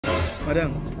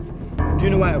Madam, do you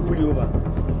know why I pulled you over?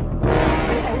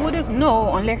 I wouldn't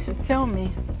know unless you tell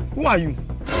me. Who are you?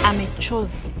 I'm a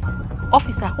chosen.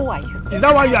 Officer, who are you? Is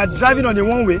that why you are driving on the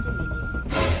one way?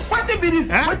 What be this?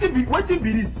 What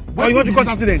be this? Or you want to cause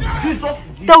accident? Jesus.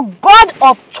 The God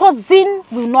of chosen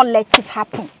will not let it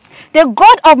happen. The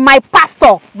God of my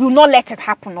pastor will not let it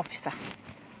happen, officer.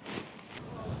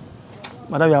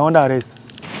 Madam, you are under arrest.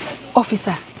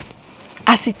 Officer,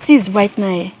 as it is right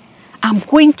now, I'm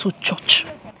going to church.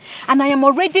 And I am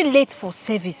already late for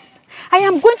service. I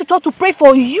am going to church to pray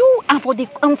for you and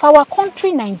for our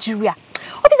country, Nigeria.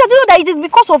 Officer, do you know that it is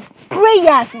because of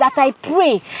prayers that I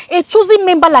pray? A chosen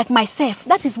member like myself.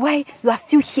 That is why you are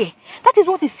still here. That is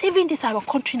what is saving this our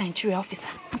country, Nigeria, officer.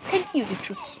 I'm telling you the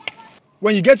truth.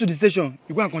 When you get to the station,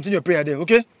 you go and continue your prayer there,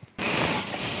 okay?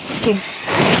 Okay.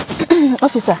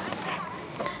 Officer,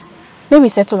 make we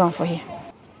settle down for here.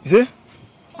 You say?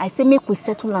 I say make we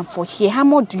settle down for here. How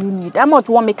much do you need? How much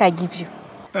want make I give you?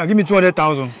 Give me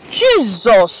 200,000.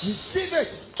 Jesus!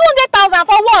 200,000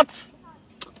 for what?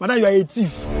 Madam, you are a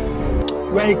thief.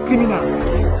 You are a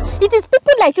criminal. It is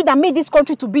people like you that made this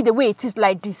country to be the way it is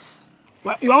like this.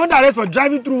 Well, you are under arrest for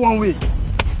driving through one way.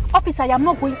 Officer, I am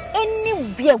not going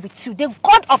anywhere with you. The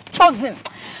God of chosen.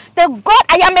 The God,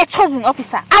 I am a chosen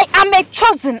officer. I am a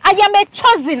chosen. I am a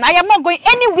chosen. I am not going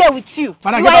anywhere with you.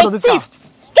 Madam, you get out of this car.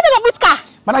 Get out of which car?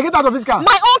 Madam, get out of this car.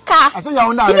 My own car. I say you are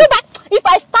under arrest. You know that if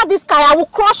I start this car, I will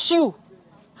crush you.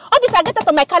 Officer, get out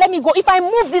of my car. Let me go. If I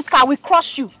move this car, I will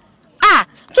crush you.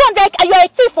 200, you are a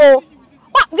thief. Oh.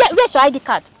 Where's your ID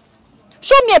card?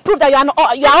 Show me a proof that you are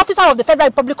an officer of the Federal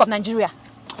Republic of Nigeria.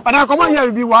 Madam, come on here,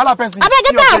 you be wahala person. I beg,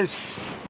 get out.